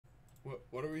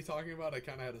What are we talking about? I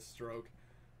kind of had a stroke.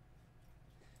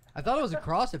 I thought it was a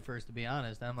cross at first, to be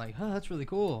honest. I'm like, oh, that's really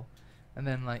cool. And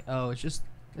then like, oh, it's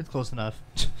close enough.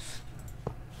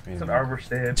 It's an arbor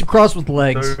stand. It's a cross with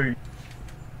legs.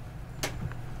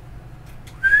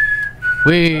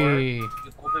 Wee. If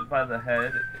you hold it by the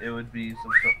head, it would be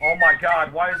some sort. Oh my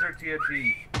God! Why is there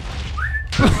TNT?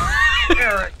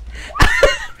 Eric.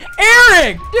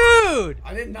 Eric, dude!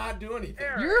 I did not do anything.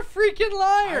 Eric. You're a freaking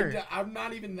liar. I'm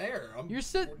not even there. You're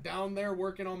down there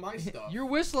working on my stuff. Your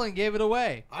whistling gave it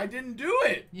away. I didn't do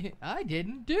it. I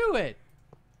didn't do it.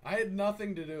 I had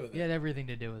nothing to do with it. You had everything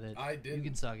to do with it. I did. You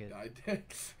can suck it. I did.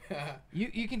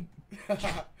 You can.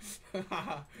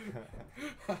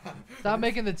 Stop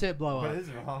making the tip blow up. What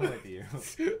is wrong with you?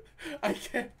 I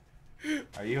can't.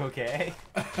 Are you okay?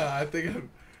 I think I'm.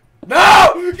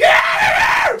 No! Get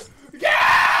out of here! Get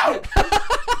out!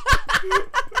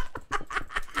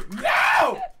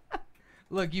 No!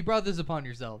 Look, you brought this upon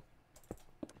yourself.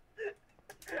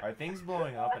 Are things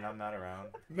blowing up and I'm not around?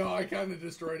 No, I kind of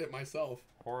destroyed it myself.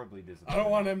 Horribly disappointed. I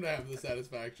don't want him to have the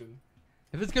satisfaction.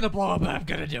 If it's gonna blow up, I'm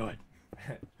gonna do it.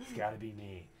 It's gotta be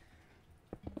me.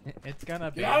 It's gonna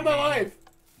be. Get out of my life!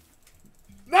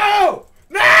 No!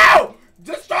 No!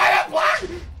 Destroy that block!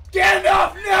 Get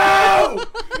enough! No!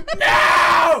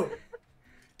 No!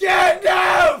 Get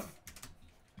enough!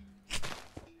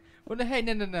 Well, hey,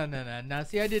 no.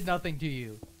 See, I did nothing to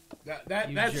you. That's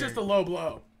jerk. just a low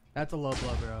blow. That's a low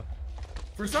blow, bro.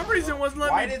 For some reason, it wasn't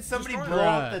letting Why me did somebody destroy blow it.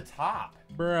 up the top?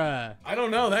 Bruh. I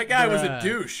don't know. That guy was a Bruh.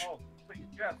 douche. Oh, wait,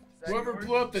 Jeff, is that Whoever yours?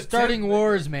 blew up the Starting tip-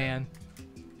 wars, man.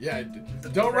 Yeah,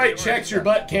 don't write checks your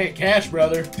butt can't cash,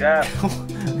 brother. Jeff.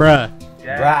 Bruh.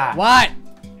 Jeff. Brah. What?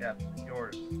 Jeff,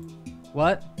 yours.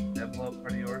 What? That blow up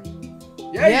part of yours?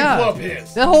 Yeah, you blew up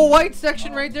his. That whole white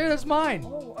section right there, that's mine.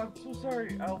 Oh, I'm so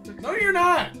sorry. I'll fix it. No, you're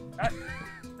not.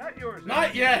 Not yours.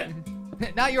 Not yet.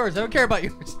 Not yours. I don't care about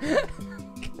yours.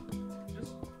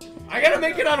 Just, I gotta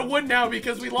make it out of wood now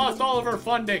because we lost all of our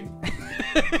funding.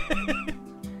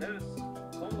 that is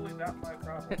totally not my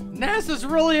problem. NASA's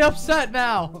really upset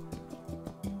now.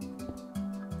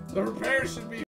 The repairs should be